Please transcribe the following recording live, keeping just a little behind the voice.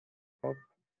of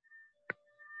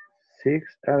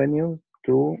 6th Avenue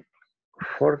to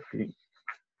 14th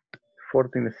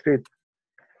Street.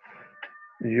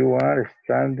 You are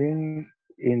standing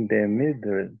in the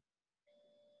middle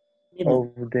Middle.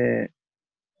 of the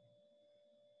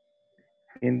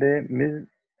in the middle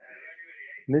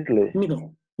Middle.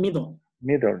 Middle.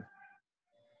 middle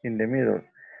in the middle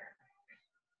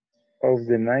of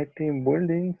the 19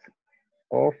 buildings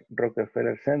of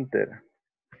Rockefeller Center.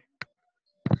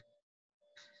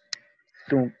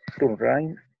 To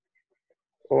right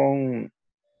on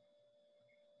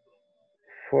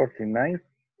 49th,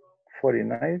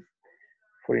 49th,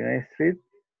 49th Street,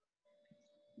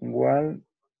 one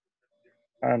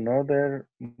another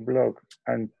block,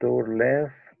 and to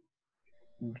left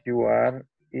you are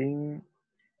in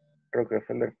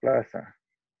Rockefeller Plaza.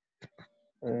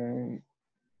 Um,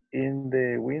 in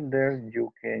the winter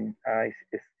you can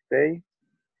stay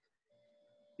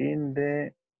in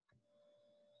the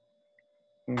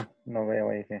no veo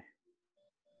ahí que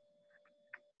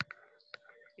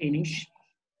Finish.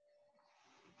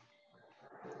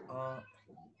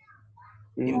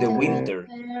 In the in winter.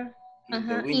 In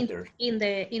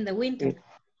the winter.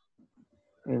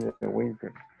 in the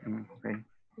winter. Okay.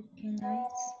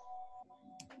 Nice.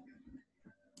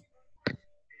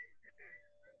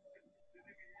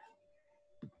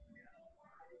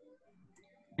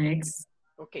 Next.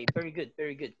 Okay, very good,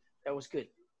 very good. That was good.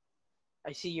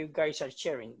 I see you guys are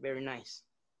sharing. Very nice.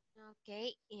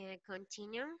 Okay,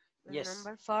 continue. Yes.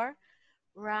 Number 4,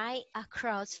 right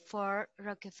across for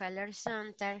Rockefeller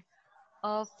Center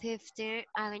of 15th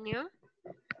Avenue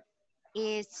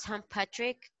is St.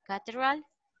 Patrick Cathedral.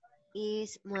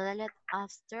 Is modeled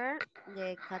after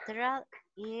the cathedral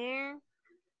in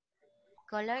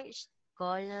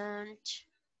Cologne,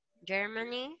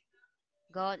 Germany.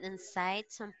 Go inside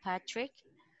St. Patrick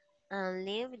and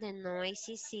leave the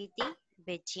noisy city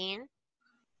Beijing.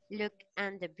 Look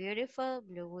at the beautiful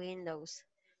blue windows.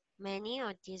 Many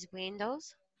of these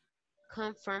windows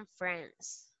come from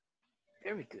France.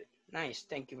 Very good. Nice.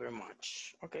 Thank you very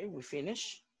much. Okay, we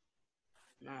finish.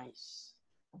 Nice.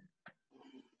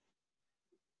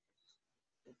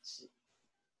 Let's see.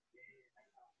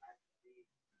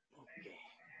 Okay.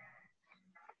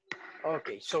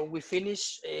 Okay, so we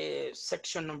finished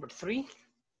section number 3.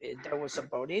 That was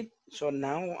about it. So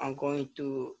now I'm going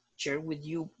to share with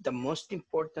you the most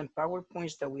important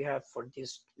PowerPoints that we have for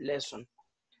this lesson.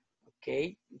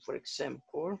 Okay, for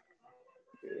example,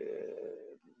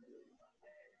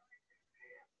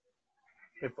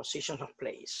 prepositions of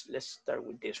place. Let's start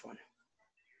with this one.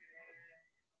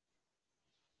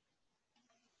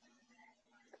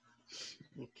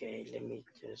 Okay, let me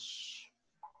just,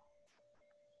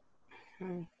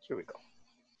 here we go.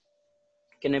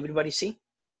 Can everybody see?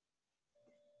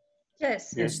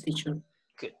 Yes. Yes, teacher.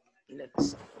 Good.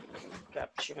 Let's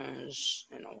captions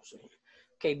and also.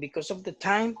 Okay, because of the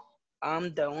time,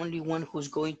 I'm the only one who's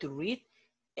going to read,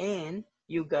 and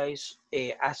you guys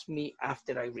ask me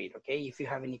after I read, okay? If you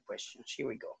have any questions, here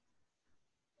we go.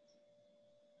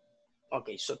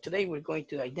 Okay, so today we're going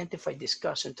to identify,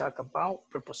 discuss, and talk about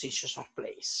prepositions of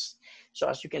place. So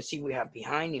as you can see, we have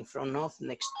behind, in front of,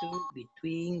 next to,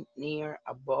 between, near,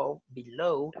 above,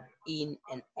 below, in,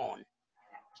 and on.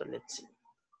 So let's see.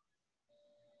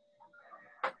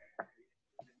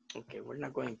 Okay, we're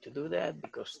not going to do that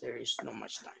because there is not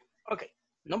much time. Okay,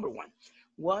 number 1.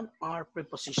 What are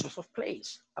prepositions of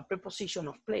place? A preposition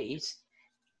of place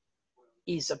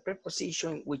is a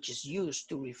preposition which is used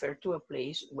to refer to a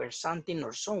place where something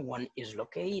or someone is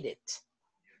located.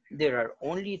 There are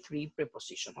only 3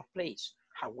 prepositions of place.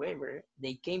 However,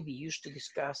 they can be used to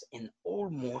discuss an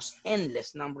almost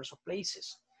endless numbers of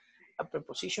places. A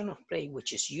preposition of place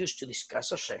which is used to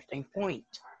discuss a certain point.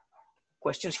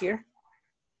 Questions here?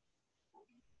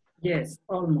 Yes,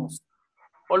 almost.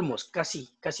 Almost, casi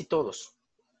todos.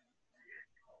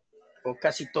 O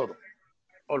casi todo,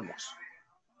 almost.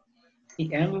 Y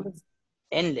endless.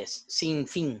 Endless, sin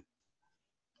fin.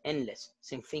 Endless,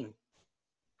 sin fin.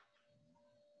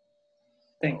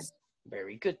 Thanks.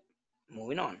 Very good.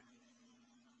 Moving on.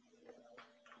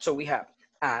 So we have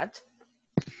at,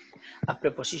 a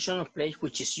preposition of place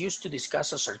which is used to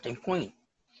discuss a certain point.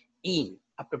 In,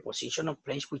 a preposition of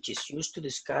place which is used to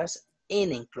discuss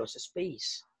an enclosed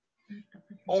space.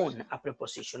 On, a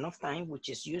preposition of time which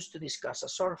is used to discuss a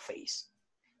surface.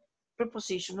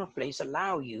 Preposition of place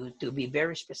allow you to be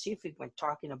very specific when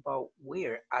talking about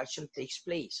where action takes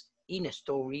place in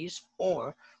stories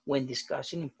or when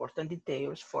discussing important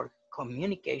details for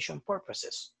communication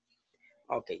purposes.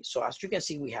 Okay, so as you can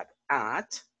see, we have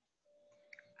at.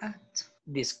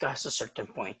 Discuss a certain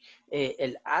point.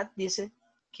 El at dice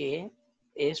que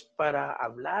es para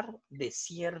hablar de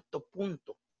cierto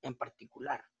punto en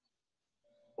particular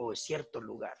o cierto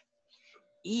lugar.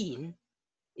 In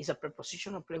is a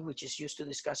preposition of place which is used to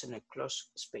discuss in a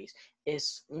closed space.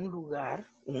 Es un lugar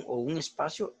o un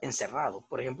espacio encerrado.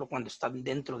 Por ejemplo, cuando están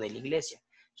dentro de la iglesia.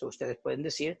 So, ustedes pueden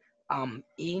decir, I'm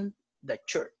in the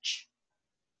church.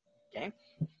 Okay.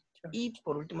 Y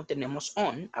por último tenemos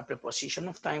on, a preposition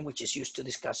of time which is used to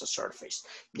discuss a surface.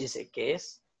 Dice que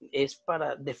es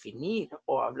para definir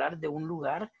o hablar de un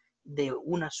lugar, de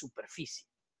una superficie.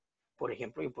 Por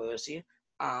ejemplo, yo puedo decir,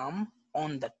 I'm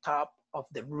on the top of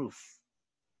the roof.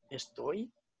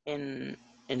 Estoy en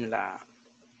la,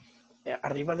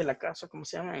 arriba de la casa, ¿cómo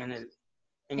se llama? En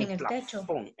el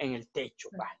plafón, techo. en el techo,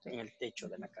 en el techo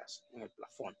de la casa, en el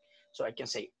plafón. So I can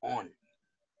say on,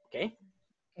 ¿ok?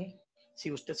 Okay.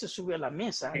 Si usted se sube a la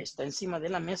mesa, está encima de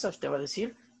la mesa, usted va a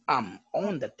decir, I'm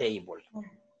on the table.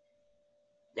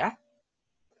 ¿Ya?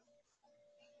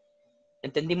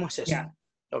 ¿Entendimos eso? Yeah.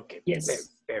 Okay,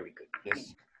 Yes. very good.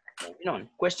 Yes. Moving on.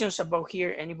 Questions about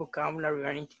here, any vocabulary or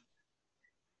anything?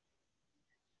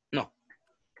 No.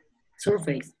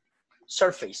 Surface.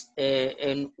 Surface,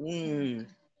 en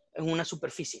una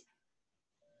superficie.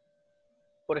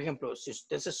 Por ejemplo, si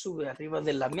usted se sube arriba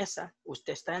de la mesa,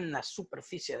 usted está en la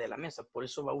superficie de la mesa, por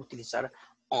eso va a utilizar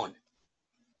on.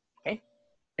 ¿Ok?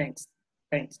 Thanks.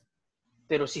 Thanks.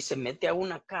 Pero si se mete a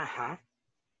una caja,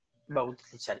 va a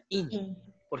utilizar in,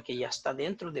 porque ya está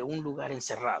dentro de un lugar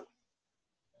encerrado.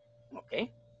 ¿Ok?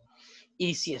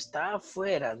 Y si está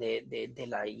afuera de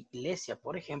la iglesia,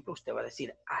 por ejemplo, usted va a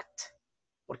decir at,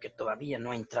 porque todavía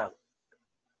no ha entrado.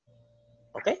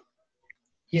 ¿Ok?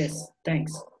 Yes.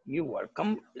 Thanks. You're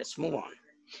welcome. Let's move on.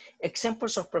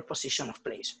 Examples of preposition of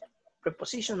place.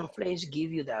 Preposition of place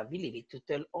give you the ability to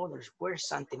tell others where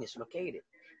something is located.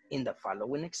 In the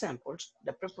following examples,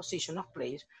 the preposition of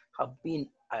place have been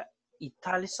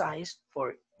italicized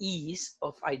for ease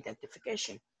of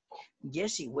identification.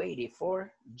 Jessie waited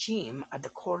for Jim at the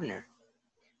corner.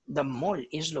 The mall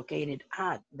is located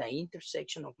at the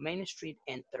intersection of Main Street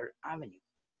and 3rd Avenue.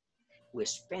 We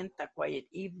spent a quiet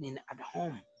evening at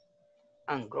home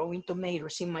and growing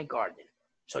tomatoes in my garden.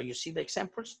 So you see the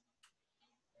examples?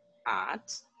 At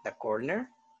the corner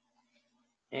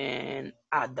and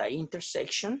at the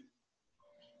intersection,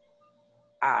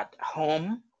 at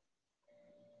home,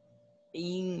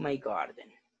 in my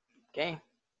garden. Okay.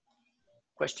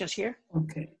 Questions here?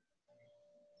 Okay.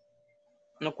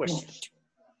 No questions.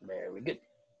 Very good.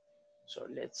 So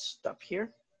let's stop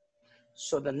here.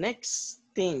 So the next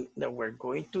thing that we're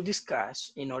going to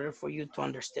discuss in order for you to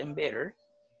understand better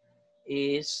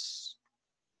is,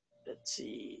 let's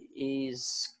see,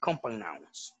 is compound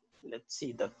nouns. Let's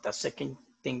see the second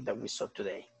thing that we saw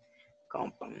today,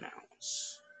 compound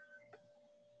nouns.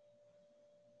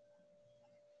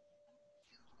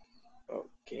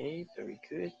 Okay, very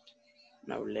good.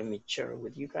 Now let me share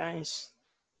with you guys.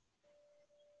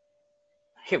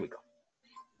 Here we go.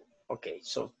 Okay,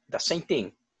 so the same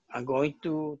thing. I'm going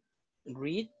to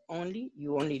read only,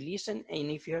 you only listen,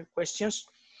 and if you have questions,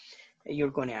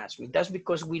 you're going to ask me. That's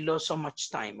because we lost so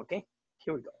much time, okay?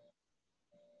 Here we go.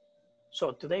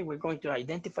 So today we're going to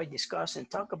identify, discuss, and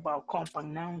talk about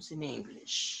compound nouns in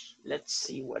English. Let's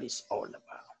see what it's all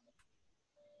about.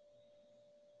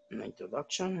 An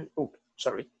introduction. Oh,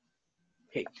 sorry.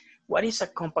 Okay, what is a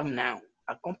compound noun?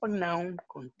 A compound noun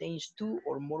contains two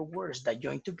or more words that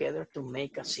join together to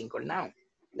make a single noun,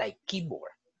 like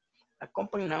keyboard. A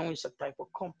compound noun is a type of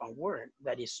compound word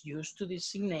that is used to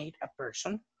designate a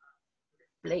person,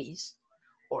 place,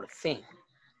 or thing.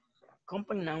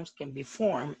 Compound nouns can be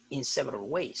formed in several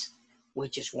ways,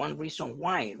 which is one reason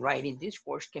why writing these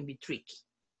words can be tricky.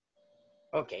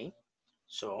 Okay,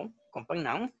 so compound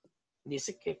noun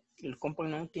dice que el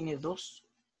compound noun tiene dos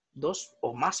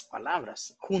o más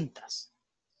palabras juntas.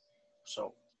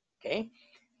 So, okay.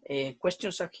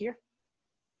 Questions are here?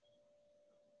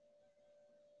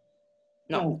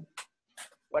 No.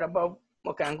 What about,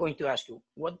 okay, I'm going to ask you,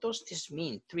 what does this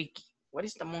mean, tricky? What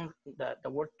is the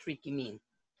word tricky mean?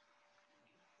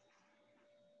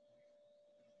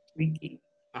 Tricky.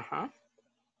 Uh-huh.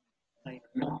 I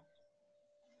don't know.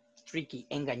 Tricky,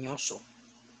 engañoso.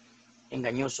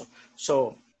 Engañoso.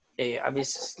 So, a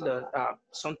veces,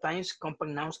 sometimes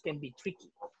compound nouns can be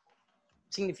tricky.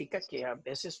 Significa que a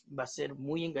veces va a ser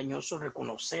muy engañoso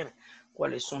reconocer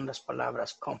cuáles son las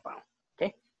palabras compound.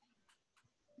 Okay?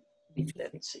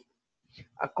 Let's see.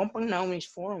 A compound noun is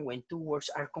formed when two words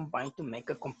are combined to make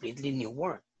a completely new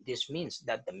word. This means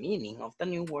that the meaning of the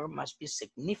new word must be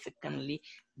significantly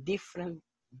different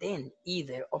than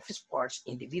either of its parts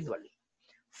individually.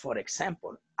 For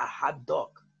example, a hot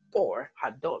dog or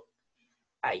hot dog,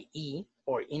 i.e.,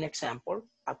 or in example,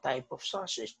 a type of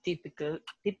sausage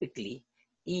typically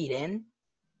eaten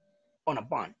on a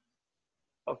bun.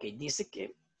 Ok, dice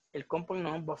que el compound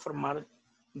noun va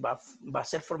a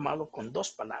ser formado con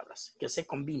dos palabras que se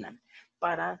combinan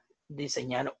para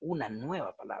diseñar una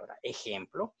nueva palabra.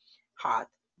 Ejemplo, hot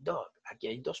dog. Aquí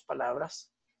hay dos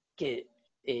palabras que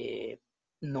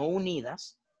no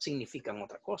unidas significan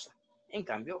otra cosa. En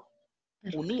cambio,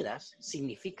 unidas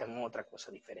significan otra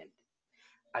cosa diferente.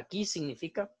 Aquí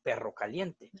significa perro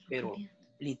caliente, pero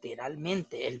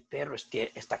literalmente el perro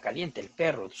está caliente, el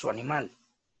perro, su animal.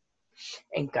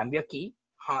 En cambio aquí,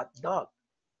 hot dog,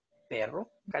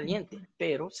 perro caliente,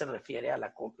 pero se refiere a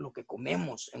lo que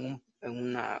comemos en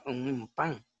un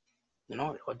pan,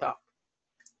 ¿no? El hot dog.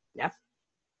 ¿Ya?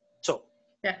 So,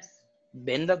 Yes.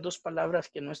 ven las dos palabras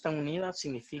que no están unidas,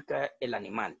 significa el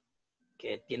animal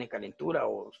que tiene calentura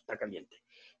o está caliente.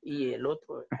 Y el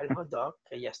otro, el hot dog,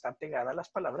 que ya está pegada a las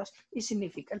palabras y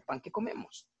significa el pan que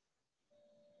comemos.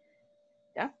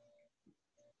 ¿Ya?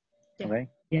 Okay.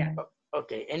 Yeah.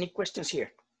 Okay, any questions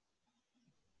here?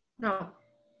 No.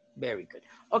 Very good.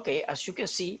 Okay, as you can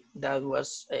see, that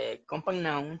was compound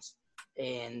nouns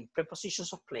and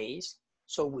prepositions of place.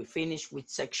 So we finished with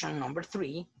section number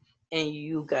 3, and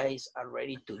you guys are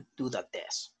ready to do the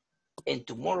test. And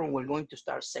tomorrow we're going to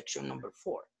start section number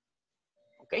 4.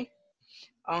 Okay?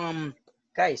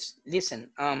 Guys, listen,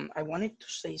 I wanted to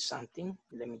say something.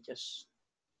 Let me just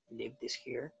leave this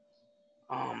here.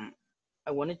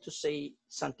 I wanted to say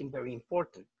something very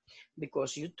important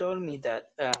because you told me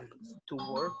that to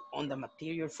work on the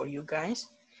material for you guys,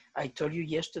 I told you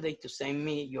yesterday to send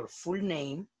me your full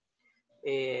name,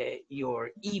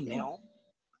 your email,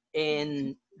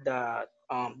 and the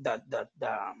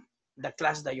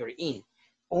class that you're in.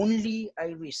 Only I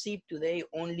received today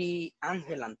only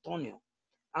Angel Antonio.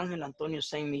 Angel Antonio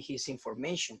sent me his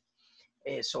information.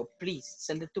 So please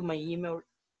send it to my email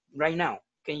right now.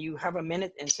 Can you have a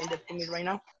minute and send it to me right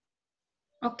now?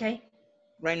 Okay.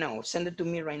 Right now, send it to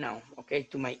me right now, okay,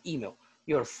 to my email.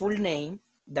 Your full name,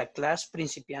 the class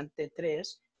Principiante 3,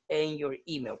 and your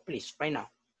email, please, right now.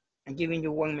 I'm giving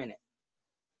you 1 minute.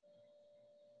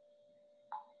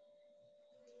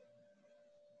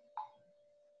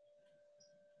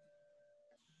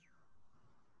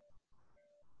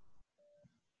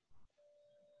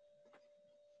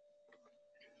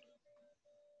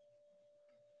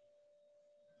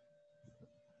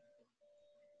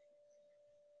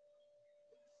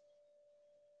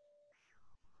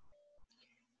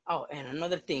 Oh, and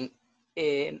another thing,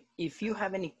 if you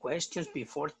have any questions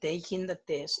before taking the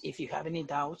test, if you have any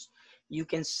doubts, you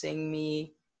can send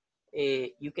me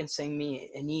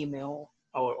an email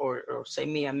or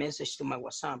send me a message to my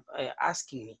WhatsApp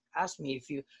ask me if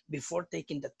you, before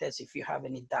taking the test, if you have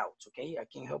any doubts, okay? I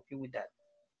can help you with that.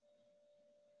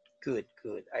 Good,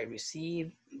 good. I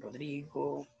received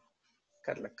Rodrigo,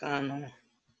 Carla Cano.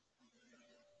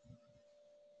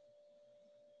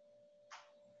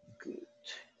 Good.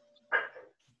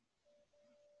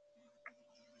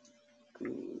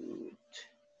 Good.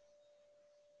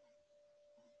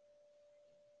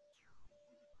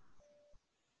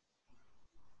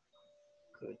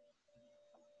 Good.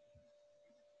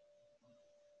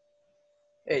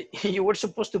 Hey, you were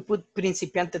supposed to put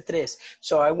Principiante 3,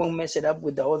 so I won't mess it up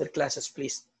with the other classes,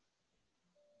 please.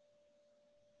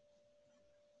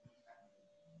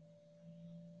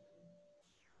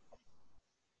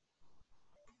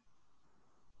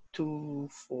 Two,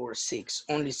 four, six,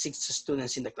 only 6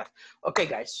 students in the class. Okay,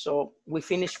 guys, so we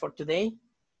finished for today.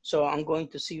 So I'm going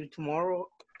to see you tomorrow,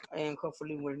 and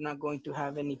hopefully we're not going to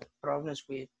have any problems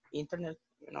with internet.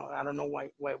 You know, I don't know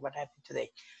what happened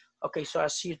today. Okay, so I'll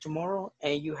see you tomorrow,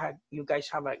 and you guys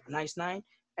have a nice night.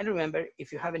 And remember,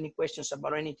 if you have any questions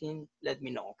about anything, let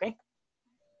me know, okay?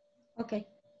 Okay.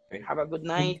 Have a good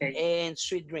night Okay. and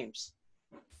sweet dreams.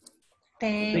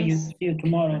 Thanks. See you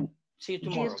tomorrow. See you See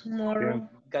you tomorrow. tomorrow.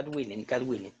 God willing, God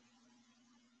willing.